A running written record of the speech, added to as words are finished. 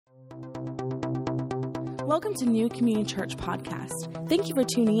Welcome to New Community Church Podcast. Thank you for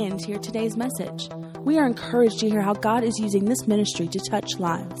tuning in to hear today's message. We are encouraged to hear how God is using this ministry to touch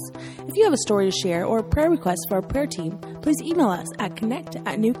lives. If you have a story to share or a prayer request for our prayer team, please email us at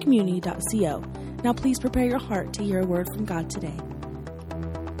connect@newcommunity.co. Now please prepare your heart to hear a word from God today.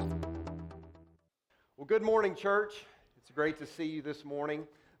 Well, good morning, church. It's great to see you this morning.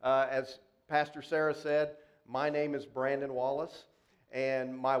 As Pastor Sarah said, my name is Brandon Wallace,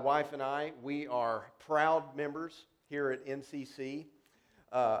 and my wife and I, we are proud members here at NCC,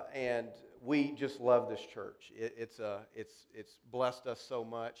 and we just love this church. It's blessed us so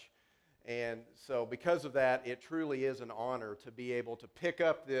much, and so because of that, it truly is an honor to be able to pick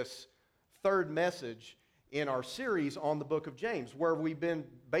up this third message in our series on the book of James, where we've been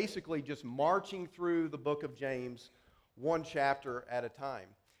basically just marching through the book of James one chapter at a time.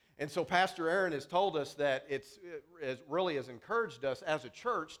 And so Pastor Aaron has told us that it really has encouraged us as a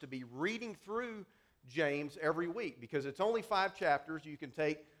church to be reading through James every week, because it's only 5 chapters. You can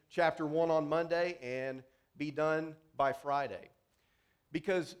take chapter 1 on Monday and be done by Friday.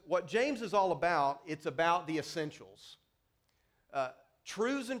 Because what James is all about, it's about the essentials.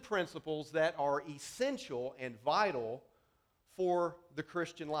 Truths and principles that are essential and vital for the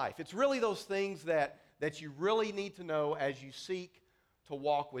Christian life. It's really those things that you really need to know as you seek to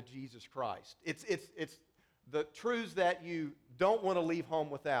walk with Jesus Christ. It's the truths that you don't want to leave home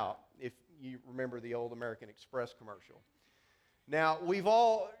without, if you remember the old American Express commercial. Now, we've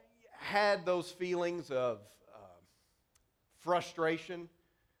all had those feelings of frustration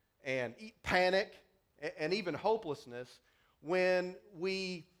and panic and even hopelessness when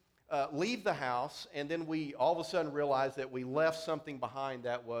we leave the house and then we all of a sudden realize that we left something behind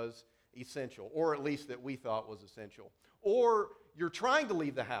that was essential, or at least that we thought was essential. Or you're trying to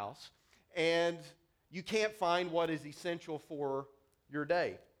leave the house and you can't find what is essential for your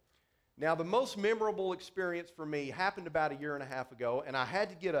day. Now, the most memorable experience for me happened about 1.5 years ago, and I had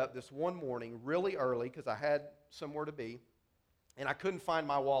to get up this one morning really early because I had somewhere to be, and I couldn't find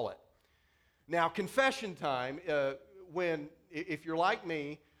my wallet. Now, confession time, if you're like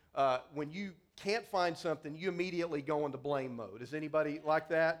me, when you can't find something, you immediately go into blame mode. Is anybody like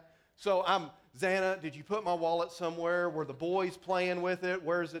that? So Xana, did you put my wallet somewhere? Were the boys playing with it?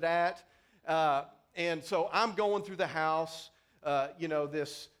 Where's it at? And so I'm going through the house,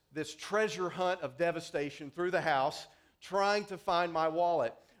 this treasure hunt of devastation through the house, trying to find my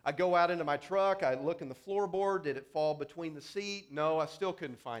wallet. I go out into my truck. I look in the floorboard. Did it fall between the seat? No, I still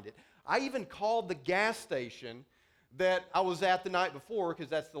couldn't find it. I even called the gas station that I was at the night before, because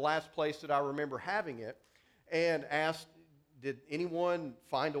that's the last place that I remember having it, and asked, did anyone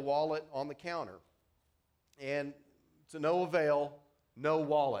find a wallet on the counter? And to no avail, no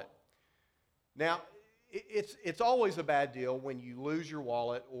wallet. Now, it's always a bad deal when you lose your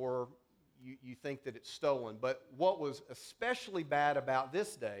wallet or you think that it's stolen. But what was especially bad about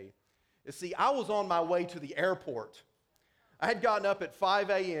this day is, see, I was on my way to the airport. I had gotten up at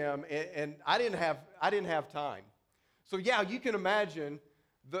 5 a.m. and I didn't have time. So yeah, you can imagine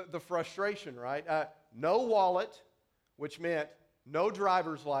the frustration, right? No wallet, which meant no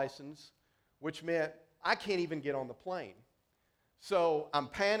driver's license, which meant I can't even get on the plane. So I'm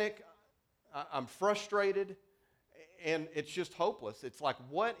panicked, I'm frustrated, and it's just hopeless. It's like,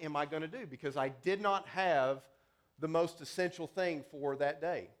 what am I going to do? Because I did not have the most essential thing for that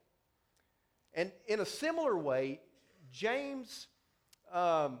day. And in a similar way, James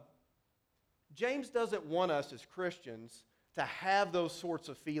doesn't want us as Christians to have those sorts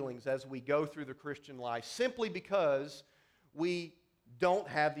of feelings as we go through the Christian life, simply because we don't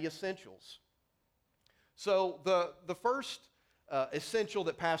have the essentials. So the first essential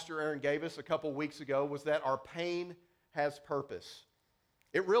that Pastor Aaron gave us a couple weeks ago was that our pain has purpose.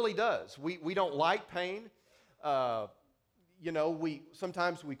 It really does. We don't like pain.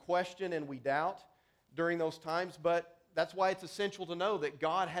 Sometimes we question and we doubt during those times, but that's why it's essential to know that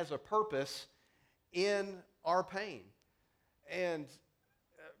God has a purpose in our pain. And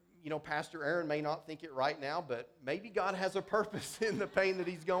Pastor Aaron may not think it right now, but maybe God has a purpose in the pain that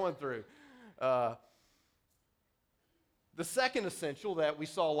he's going through. The second essential that we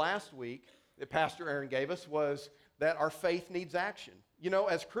saw last week that Pastor Aaron gave us was that our faith needs action.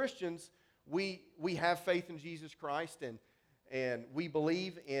 As Christians, we have faith in Jesus Christ, and we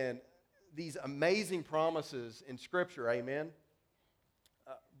believe in these amazing promises in Scripture, amen?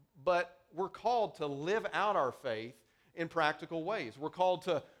 But we're called to live out our faith in practical ways. We're called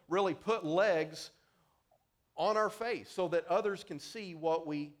to really put legs on our faith so that others can see what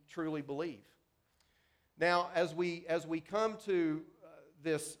we truly believe. Now, as we come to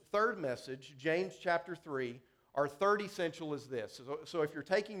this third message, James chapter 3, our third essential is this. So if you're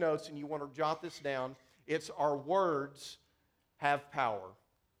taking notes and you want to jot this down, It's our words have power.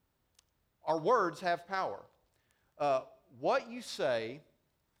 Our words have power. What you say,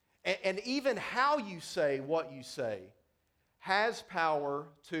 and even how you say what you say, has power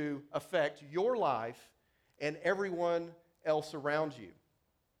to affect your life and everyone else around you.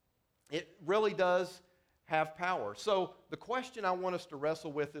 It really does have power. So the question I want us to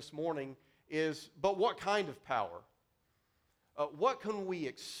wrestle with this morning is, but what kind of power? What can we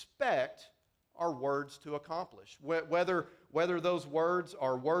expect our words to accomplish? Whether those words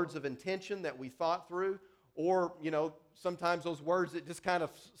are words of intention that we thought through, or, sometimes those words that just kind of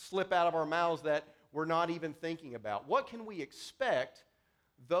slip out of our mouths that we're not even thinking about. What can we expect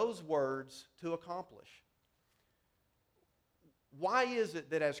those words to accomplish? Why is it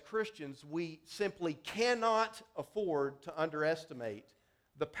that as Christians we simply cannot afford to underestimate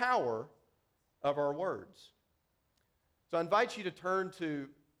the power of our words? So I invite you to turn to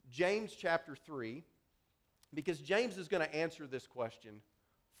James chapter 3, because James is going to answer this question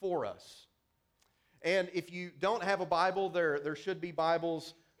for us. And if you don't have a Bible, there should be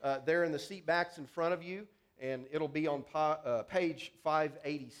Bibles there in the seat backs in front of you, and it'll be on page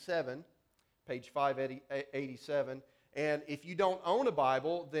 587, page 587. And if you don't own a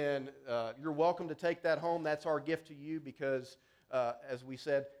Bible, then you're welcome to take that home. That's our gift to you, because as I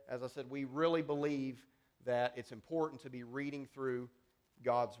said, we really believe that it's important to be reading through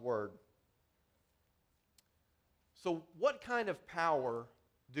God's Word. So what kind of power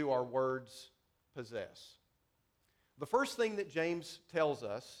do our words possess? The first thing that James tells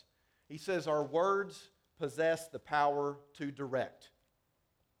us, he says our words possess the power to direct.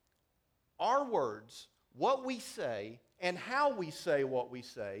 Our words, what we say and how we say what we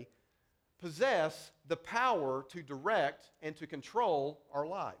say, possess the power to direct and to control our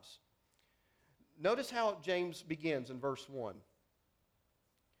lives. Notice how James begins in verse 1.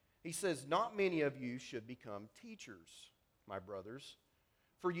 He says, "Not many of you should become teachers, my brothers,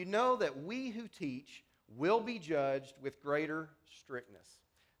 for you know that we who teach will be judged with greater strictness."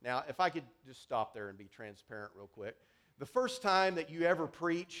 Now, if I could just stop there and be transparent real quick. The first time that you ever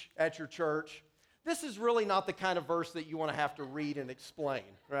preach at your church, this is really not the kind of verse that you want to have to read and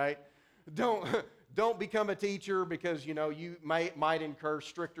explain, right? Don't become a teacher, because you might incur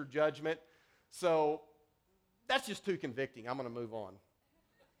stricter judgment. So that's just too convicting. I'm going to move on.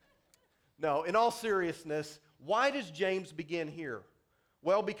 No, in all seriousness, why does James begin here?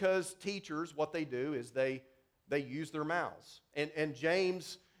 Well, because teachers, what they do is they use their mouths. And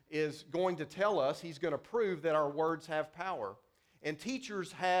James is going to tell us, he's going to prove that our words have power. And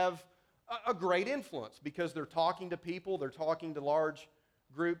teachers have a great influence, because they're talking to people, they're talking to large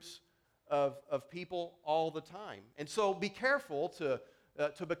groups of people all the time. And so be careful to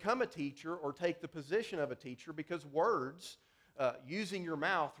become a teacher or take the position of a teacher, because words, using your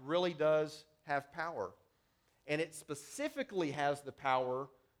mouth, really does have power. And it specifically has the power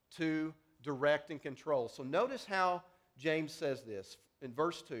to direct and control. So notice how James says this in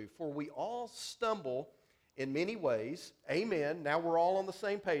verse 2. "For we all stumble in many ways." Amen. Now we're all on the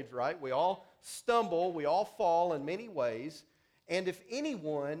same page, right? We all stumble, we all fall in many ways. "And if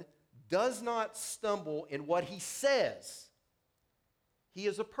anyone does not stumble in what he says, he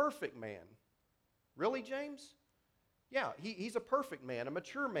is a perfect man." Really, James? Yeah, he's a perfect man, a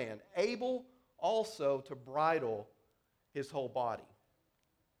mature man, able also to bridle his whole body.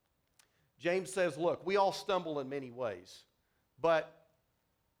 James says, look, we all stumble in many ways, but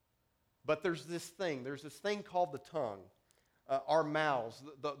there's this thing called the tongue, our mouths,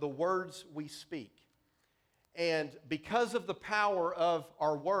 the words we speak. And because of the power of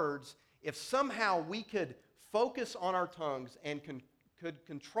our words, if somehow we could focus on our tongues and could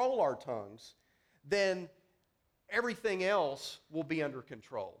control our tongues, then everything else will be under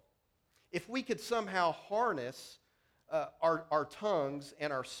control. If we could somehow harness our tongues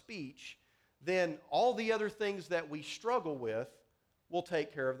and our speech, then all the other things that we struggle with will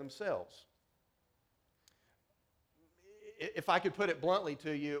take care of themselves. If I could put it bluntly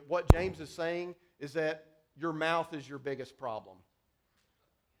to you, what James is saying is that your mouth is your biggest problem.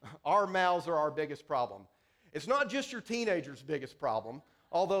 Our mouths are our biggest problem. It's not just your teenager's biggest problem,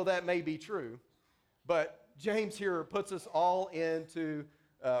 although that may be true, but James here puts us all into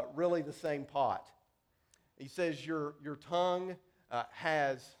really the same pot. He says your tongue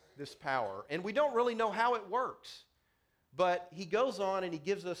has this power, and we don't really know how it works, but he goes on and he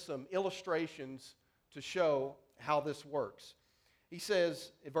gives us some illustrations to show how this works. He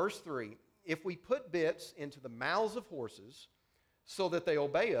says in verse 3, "If we put bits into the mouths of horses so that they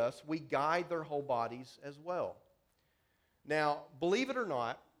obey us, we guide their whole bodies as well." Now, believe it or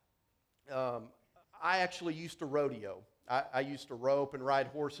not, I actually used to rodeo I used to rope and ride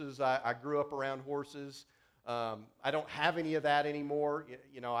horses. I grew up around horses. I don't have any of that anymore.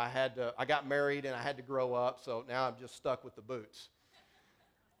 I got married and I had to grow up, so now I'm just stuck with the boots.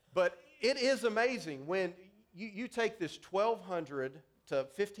 But it is amazing when you take this 1,200 to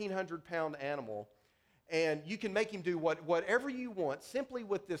 1,500 pound animal and you can make him do whatever you want simply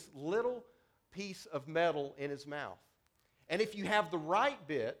with this little piece of metal in his mouth. And if you have the right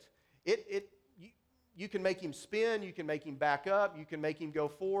bit, you can make him spin, you can make him back up, you can make him go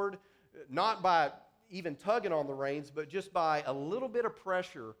forward, not by even tugging on the reins, but just by a little bit of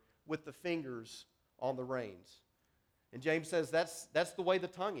pressure with the fingers on the reins. And James says that's the way the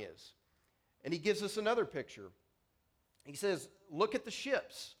tongue is. And he gives us another picture. He says, look at the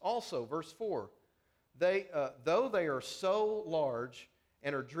ships also, verse 4. Though they are so large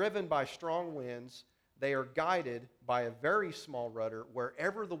and are driven by strong winds, they are guided by a very small rudder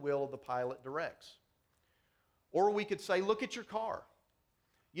wherever the will of the pilot directs. Or we could say, look at your car.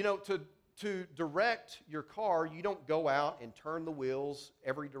 To direct your car, you don't go out and turn the wheels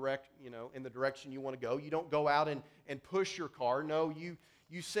in the direction you want to go. You don't go out and push your car. No,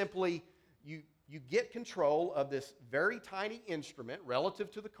 you simply get control of this very tiny instrument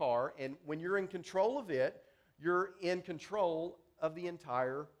relative to the car, and when you're in control of it, you're in control of the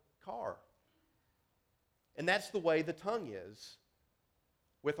entire car. And that's the way the tongue is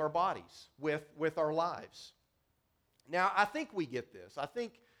with our bodies, with our lives. Now, I think we get this. I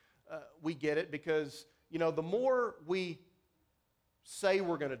think we get it because, the more we say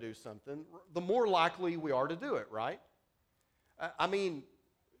we're going to do something, the more likely we are to do it, right?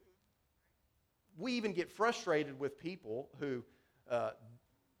 We even get frustrated with people who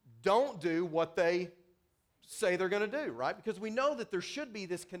don't do what they say they're going to do, right? Because we know that there should be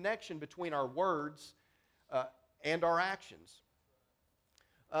this connection between our words and our actions.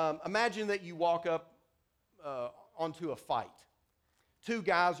 Imagine that you walk up onto a fight. Two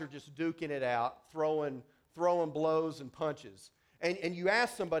guys are just duking it out, throwing blows and punches. And you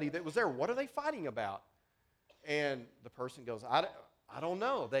ask somebody that was there, what are they fighting about? And the person goes, I don't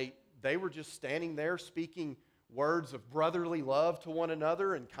know. They were just standing there speaking words of brotherly love to one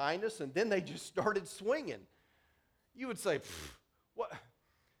another and kindness, and then they just started swinging. You would say, what?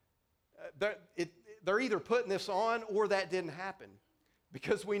 They're either putting this on or that didn't happen.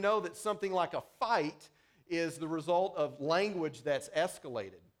 Because we know that something like a fight is the result of language that's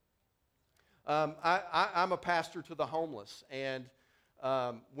escalated. I'm a pastor to the homeless, and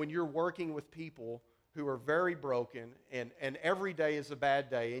when you're working with people who are very broken, and every day is a bad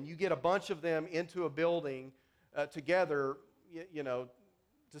day, and you get a bunch of them into a building together,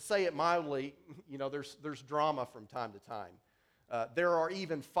 to say it mildly, there's drama from time to time. There are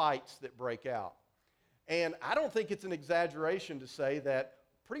even fights that break out. And I don't think it's an exaggeration to say that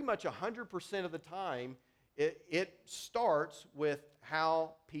pretty much 100% of the time, it starts with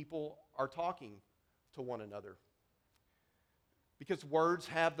how people are talking to one another. Because words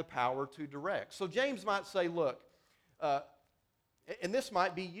have the power to direct. So James might say, look, and this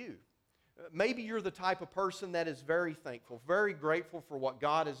might be you. Maybe you're the type of person that is very thankful, very grateful for what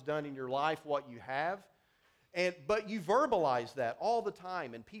God has done in your life, what you have. But you verbalize that all the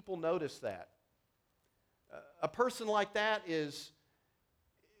time, and people notice that. A person like that is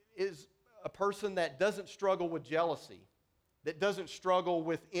a person that doesn't struggle with jealousy, that doesn't struggle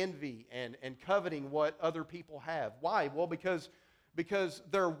with envy and coveting what other people have. Why? Well, because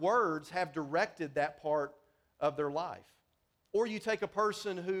their words have directed that part of their life. Or you take a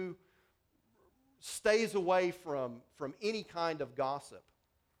person who stays away from any kind of gossip.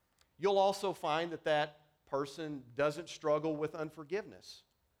 You'll also find that person doesn't struggle with unforgiveness.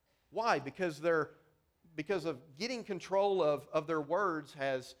 Why? Because of getting control of their words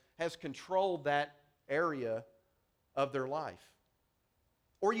has controlled that area of their life.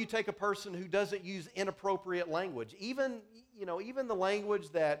 Or you take a person who doesn't use inappropriate language, even the language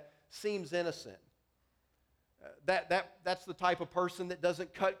that seems innocent. That's the type of person that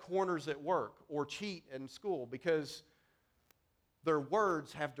doesn't cut corners at work or cheat in school, because their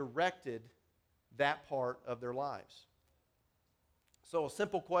words have directed that part of their lives. So a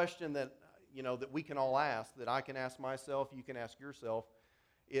simple question that we can all ask, that I can ask myself, you can ask yourself,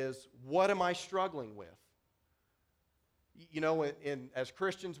 is what am I struggling with? As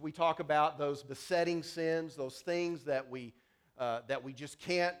Christians, we talk about those besetting sins, those things that we just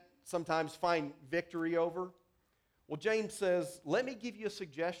can't sometimes find victory over. Well, James says, let me give you a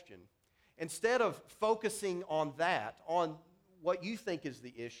suggestion. Instead of focusing on that, on what you think is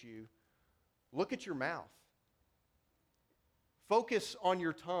the issue, look at your mouth. Focus on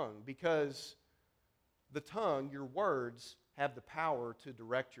your tongue, because the tongue, your words, have the power to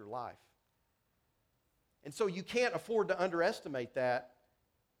direct your life. And so you can't afford to underestimate that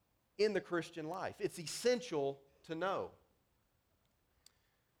in the Christian life. It's essential to know.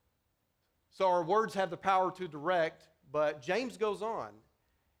 So our words have the power to direct, but James goes on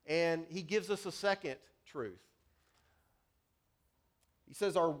and he gives us a second truth. He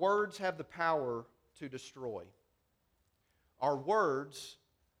says our words have the power to destroy. Our words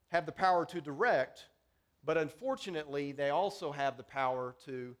have the power to direct, but unfortunately they also have the power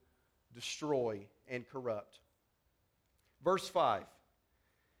to destroy and corrupt. Verse 5,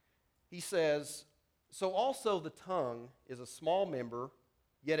 he says, "So also the tongue is a small member,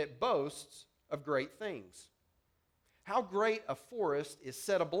 yet it boasts of great things. How great a forest is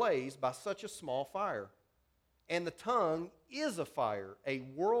set ablaze by such a small fire. And the tongue is a fire, a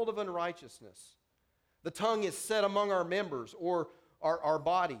world of unrighteousness. The tongue is set among our members, or our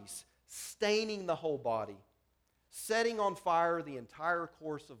bodies, staining the whole body, setting on fire the entire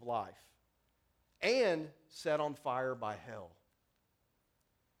course of life, and set on fire by hell.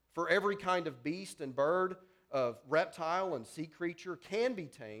 For every kind of beast and bird, of reptile and sea creature can be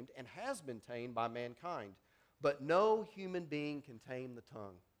tamed and has been tamed by mankind, but no human being can tame the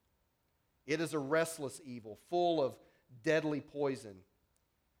tongue. It is a restless evil, full of deadly poison.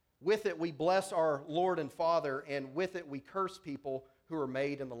 With it we bless our Lord and Father, and with it we curse people who are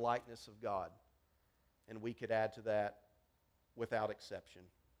made in the likeness of God." And we could add to that, without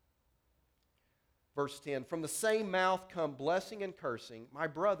exception. Verse 10, "From the same mouth come blessing and cursing. My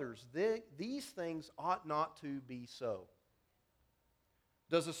brothers, these things ought not to be so.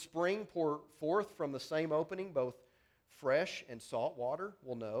 Does a spring pour forth from the same opening both fresh and salt water?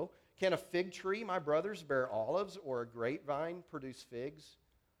 Well, no. Can a fig tree, my brothers, bear olives, or a grapevine produce figs?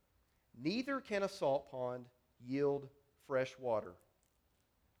 Neither can a salt pond yield fresh water."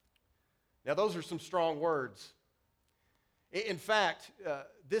 Now, those are some strong words. In fact,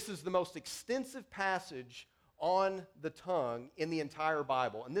 this is the most extensive passage on the tongue in the entire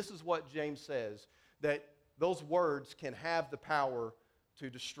Bible. And this is what James says, that those words can have the power to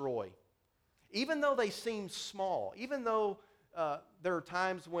destroy. Even though they seem small, even though there are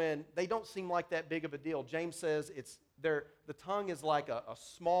times when they don't seem like that big of a deal, James says the tongue is like a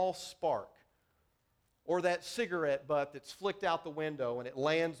small spark, or that cigarette butt that's flicked out the window and it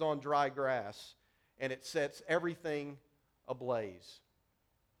lands on dry grass and it sets everything ablaze.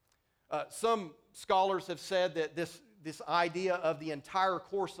 Some scholars have said that this idea of the entire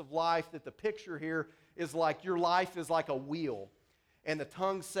course of life, that the picture here is like your life is like a wheel, and the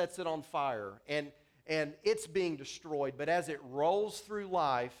tongue sets it on fire, and it's being destroyed. But as it rolls through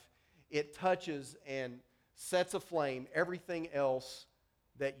life, it touches and sets aflame everything else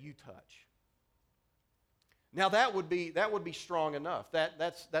that you touch. Now that would be strong enough.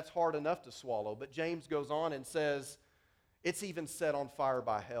 That's hard enough to swallow. But James goes on and says, it's even set on fire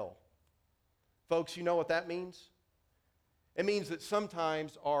by hell. Folks, you know what that means? It means that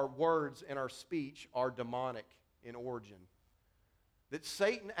sometimes our words and our speech are demonic in origin. That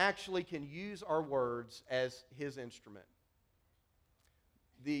Satan actually can use our words as his instrument.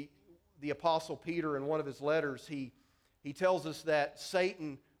 The Apostle Peter, in one of his letters, he tells us that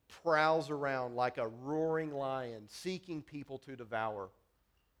Satan prowls around like a roaring lion, seeking people to devour.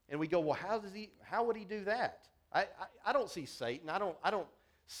 And we go, well, how would he do that? I don't see Satan. I don't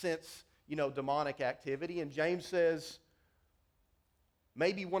sense, demonic activity. And James says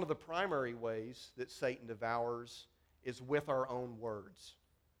maybe one of the primary ways that Satan devours is with our own words.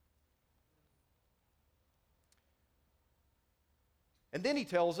 And then he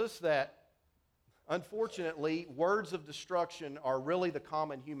tells us that, unfortunately, words of destruction are really the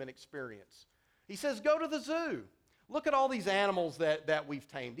common human experience. He says, go to the zoo. Look at all these animals that we've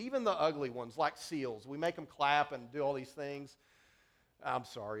tamed, even the ugly ones like seals. We make them clap and do all these things. I'm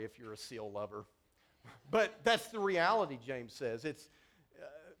sorry if you're a seal lover. But that's the reality, James says.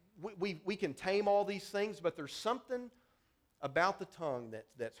 We can tame all these things, but there's something about the tongue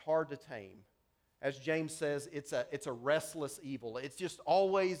that's hard to tame. As James says, it's a restless evil. It's just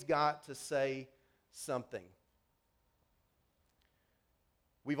always got to say something.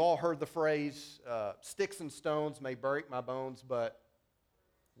 We've all heard the phrase, sticks and stones may break my bones, but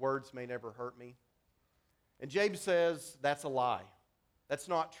words may never hurt me. And James says that's a lie. That's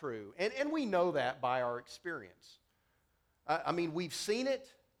not true. And we know that by our experience. We've seen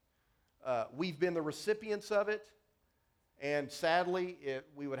it. We've been the recipients of it. And sadly,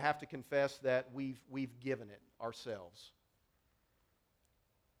 we would have to confess that we've given it ourselves.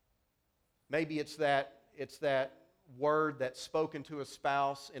 Maybe it's that word that's spoken to a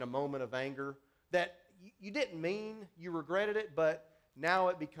spouse in a moment of anger that you didn't mean, you regretted it, but now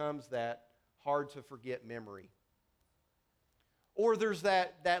it becomes that hard to forget memory. Or there's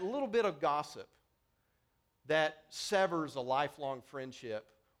that little bit of gossip that severs a lifelong friendship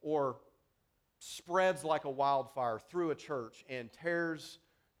or spreads like a wildfire through a church and tears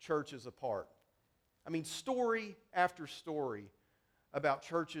churches apart. I mean, story after story about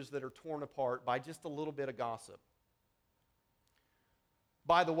churches that are torn apart by just a little bit of gossip.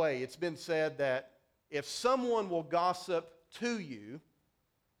 By the way, it's been said that if someone will gossip to you,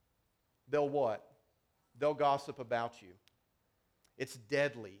 they'll what? They'll gossip about you. It's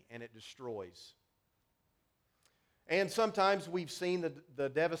deadly and it destroys. And sometimes we've seen the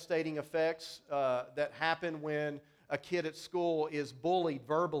devastating effects that happen when a kid at school is bullied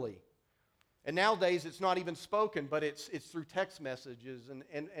verbally. And nowadays it's not even spoken, but it's through text messages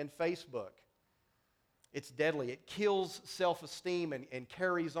and Facebook. It's deadly. It kills self-esteem and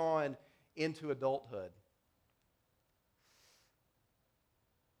carries on into adulthood.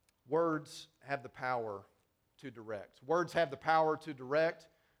 Words have the power to direct. Words have the power to direct,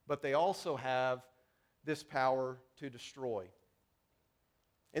 but they also have this power to destroy.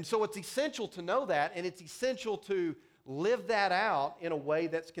 And so it's essential to know that, and it's essential to live that out in a way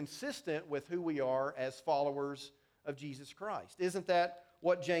that's consistent with who we are as followers of Jesus Christ. Isn't that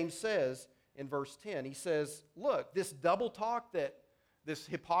what James says in verse 10? He says, look, this double talk, this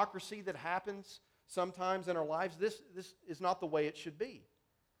hypocrisy that happens sometimes in our lives, this is not the way it should be.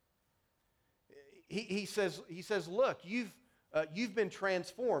 He says, look, you've been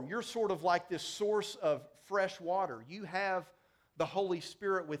transformed. You're sort of like this source of fresh water. You have the Holy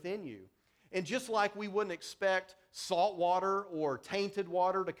Spirit within you. And just like we wouldn't expect salt water or tainted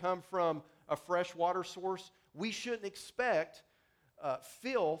water to come from a fresh water source, we shouldn't expect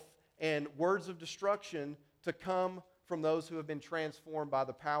filth and words of destruction to come from those who have been transformed by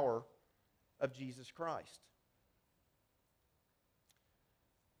the power of Jesus Christ.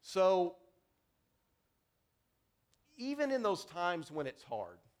 So, even in those times when it's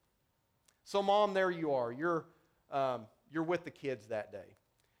hard. So, Mom, there you are. You're with the kids that day.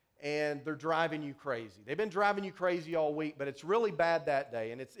 And they're driving you crazy. They've been driving you crazy all week, but it's really bad that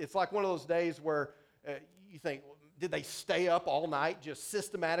day. And it's like one of those days where you think, did they stay up all night just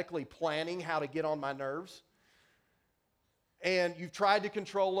systematically planning how to get on my nerves? And you've tried to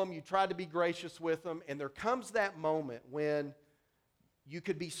control them. You've tried to be gracious with them. And there comes that moment when you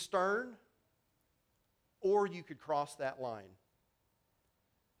could be stern or you could cross that line.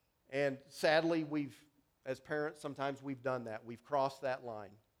 And sadly, as parents, sometimes we've done that. We've crossed that line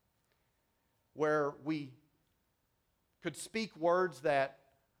where we could speak words that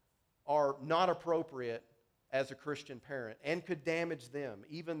are not appropriate as a Christian parent and could damage them,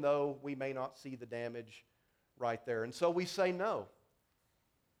 even though we may not see the damage right there. And so we say no.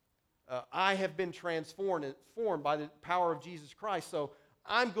 I have been transformed by the power of Jesus Christ, so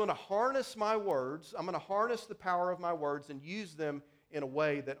I'm going to harness my words. I'm going to harness the power of my words and use them in a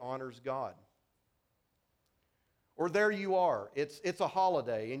way that honors God. Or there you are. It's a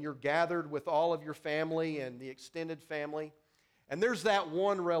holiday, and you're gathered with all of your family and the extended family, and there's that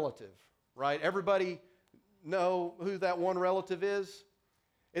one relative, right? Everybody know who that one relative is?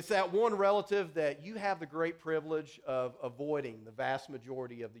 It's that one relative that you have the great privilege of avoiding the vast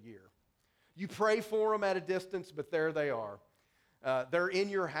majority of the year. You pray for them at a distance, but there they are. They're in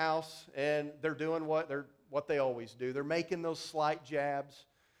your house, and they're doing what they always do. They're making those slight jabs.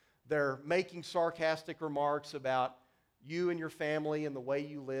 They're making sarcastic remarks about you and your family and the way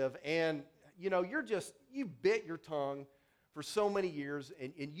you live. And, you bit your tongue for so many years,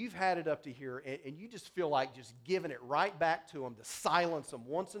 and you've had it up to here, and you just feel like just giving it right back to them to silence them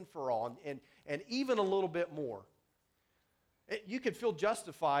once and for all, and even a little bit more. You could feel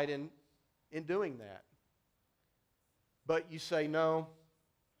justified in doing that. But you say, no,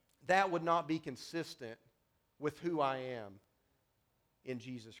 that would not be consistent with who I am in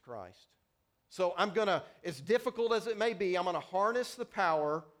Jesus Christ. So I'm going to, as difficult as it may be, I'm going to harness the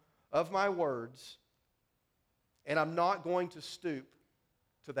power of my words, and I'm not going to stoop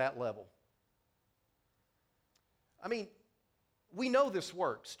to that level. I mean, we know this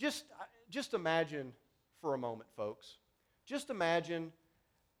works. Just imagine for a moment, folks. Just imagine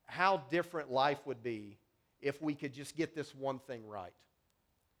how different life would be if we could just get this one thing right.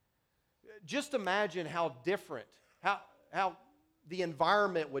 Just imagine how different, how the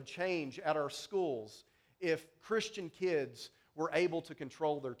environment would change at our schools if Christian kids were able to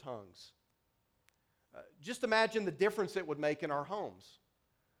control their tongues. Just imagine the difference it would make in our homes.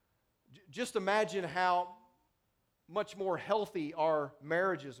 Just imagine how much more healthy our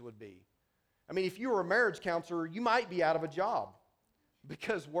marriages would be. I mean, if you were a marriage counselor, you might be out of a job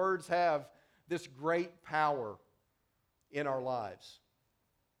because words have this great power in our lives.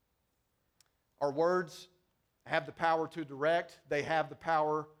 Our words have the power to direct. They have the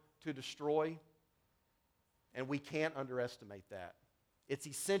power to destroy. And we can't underestimate that. It's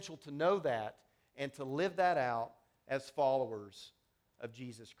essential to know that and to live that out as followers of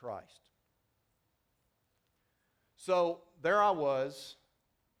Jesus Christ. So there I was,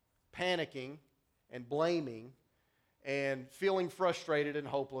 panicking and blaming and feeling frustrated and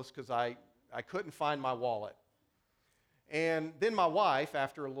hopeless because I couldn't find my wallet. And then my wife,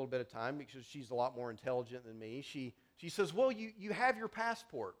 after a little bit of time, because she's a lot more intelligent than me, she says, well, you have your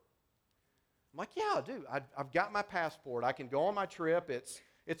passport. I'm like, yeah, I do. I've got my passport. I can go on my trip.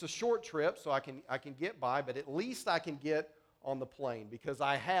 It's a short trip, so I can get by, but at least I can get on the plane because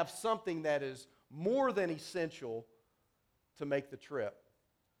I have something that is more than essential to make the trip.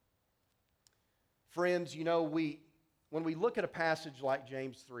 Friends, you know, when we look at a passage like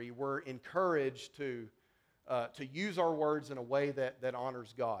James 3, we're encouraged to use our words in a way that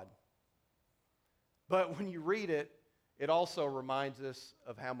honors God. But when you read it, it also reminds us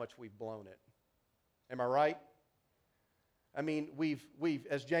of how much we've blown it. Am I right? I mean, we've,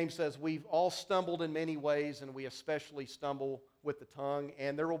 as James says, we've all stumbled in many ways, and we especially stumble with the tongue,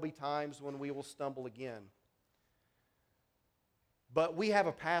 and there will be times when we will stumble again. But we have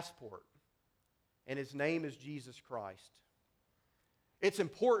a passport, and His name is Jesus Christ. It's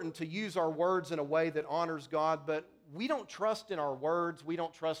important to use our words in a way that honors God, but we don't trust in our words, we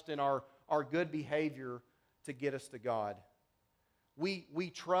don't trust in our good behavior to get us to God.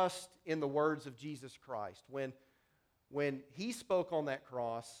 We trust in the words of Jesus Christ. When He spoke on that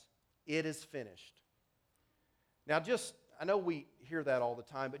cross, it is finished. Now I know we hear that all the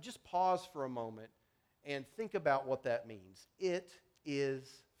time, but just pause for a moment and think about what that means. It is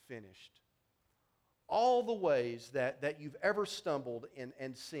finished. All the ways that you've ever stumbled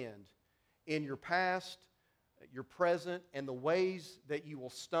and sinned in your past, your present, and the ways that you will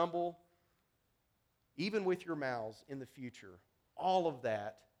stumble, even with your mouths in the future, all of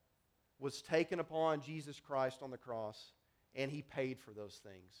that was taken upon Jesus Christ on the cross, and He paid for those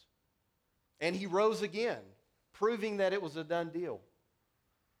things. And He rose again, proving that it was a done deal.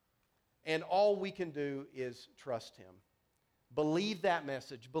 And all we can do is trust Him. Believe that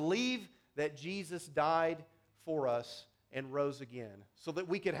message. Believe that Jesus died for us and rose again so that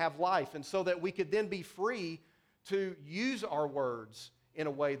we could have life and so that we could then be free to use our words in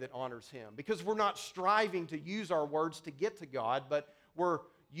a way that honors Him. Because we're not striving to use our words to get to God, but we're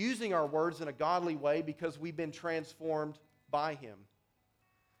using our words in a godly way because we've been transformed by Him.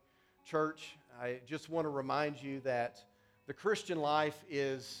 Church, I just want to remind you that the Christian life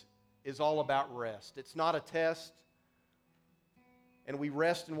is all about rest. It's not a test, and we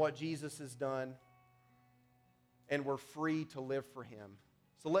rest in what Jesus has done, and we're free to live for Him.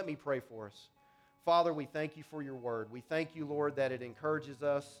 So let me pray for us. Father, we thank You for Your word. We thank You, Lord, that it encourages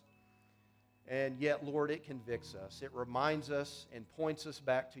us, and yet, Lord, it convicts us. It reminds us and points us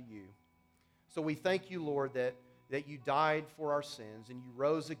back to You. So we thank You, Lord, that You died for our sins and You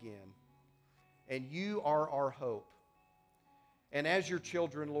rose again, and You are our hope. And as Your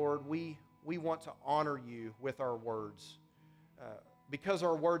children, Lord, we want to honor You with our words. Because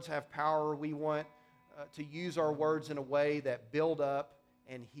our words have power, we want to use our words in a way that build up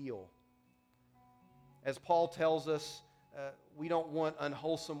and heal. As Paul tells us, we don't want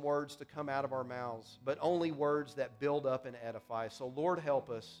unwholesome words to come out of our mouths, but only words that build up and edify. So Lord, help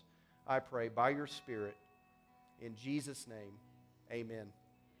us, I pray, by Your Spirit. In Jesus' name, amen.